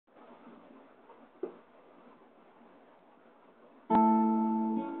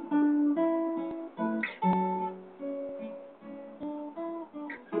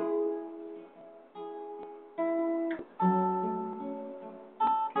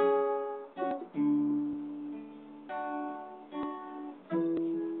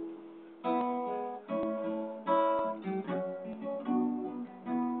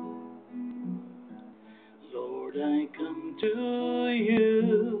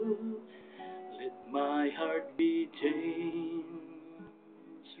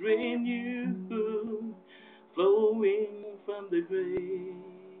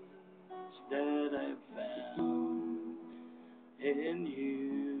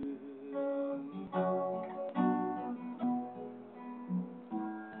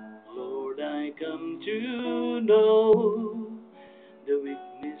to know the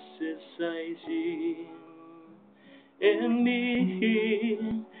weaknesses I see in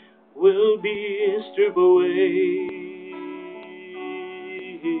me will be stripped away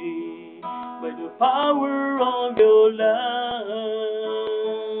by the power of your love.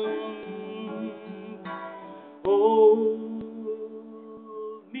 Hold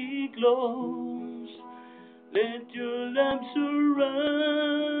me close, let your love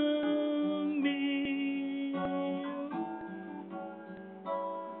surround me.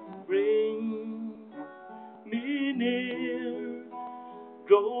 Bring me near,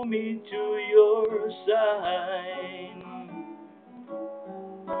 draw me to your side,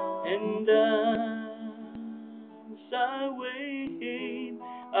 and as I wait,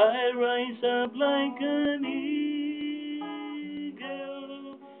 I rise up like an eagle,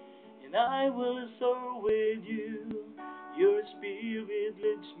 and I will soar with you. Your spirit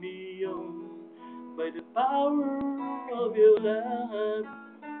leads me on by the power of your love.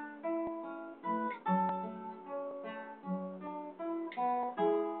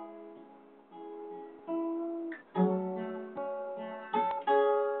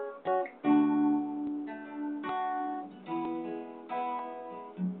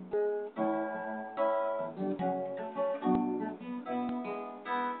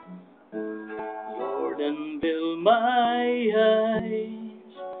 Lord, unveil my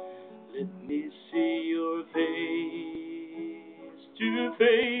eyes, let me see your face to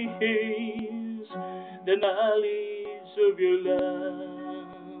face, the knowledge of your love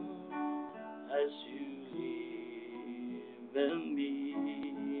as you live in me.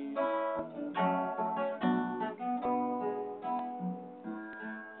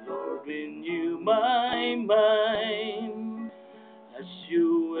 Lord, renew my mind as you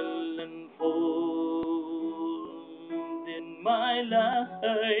will unfold in my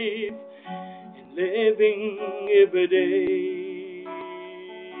life, in living every day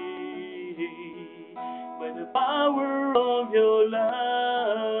by the power of your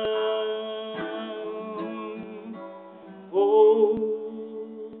love. Hold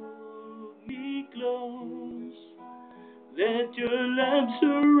me close, let your love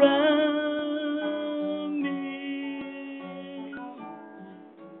surround me.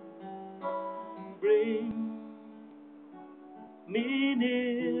 Bring me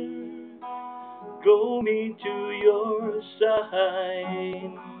near, draw me to your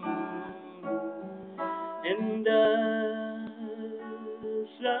side, and as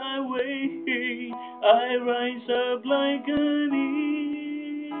I wait, I rise up like an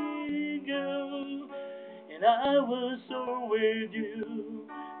eagle, and I will soar with you.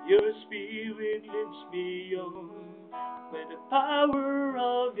 Your spirit leads me on by the power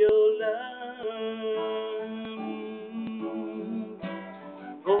of your love.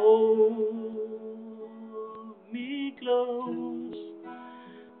 Hold me close,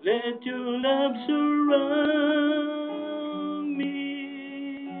 let your love surround me.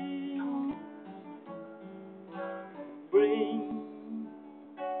 Bring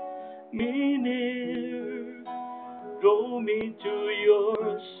me near, draw me to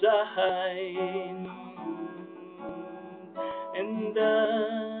your side, and as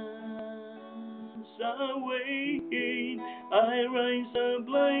I wait, I rise up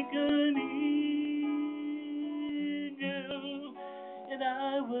like an eagle, and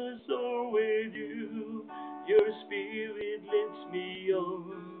I will soar with you. Your spirit leads me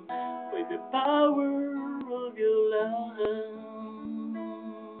on by the power of your love.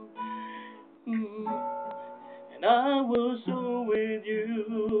 And I will soar with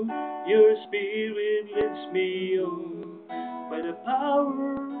you. Your spirit leads me on by the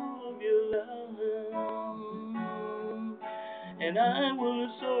power of your love. And I will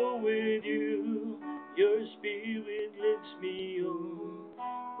soar with you. Your spirit leads me on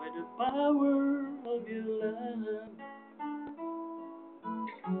by the power of your love.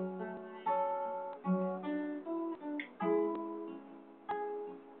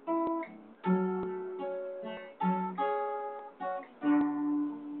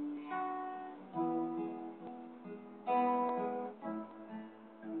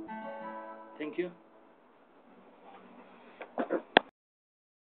 Thank you.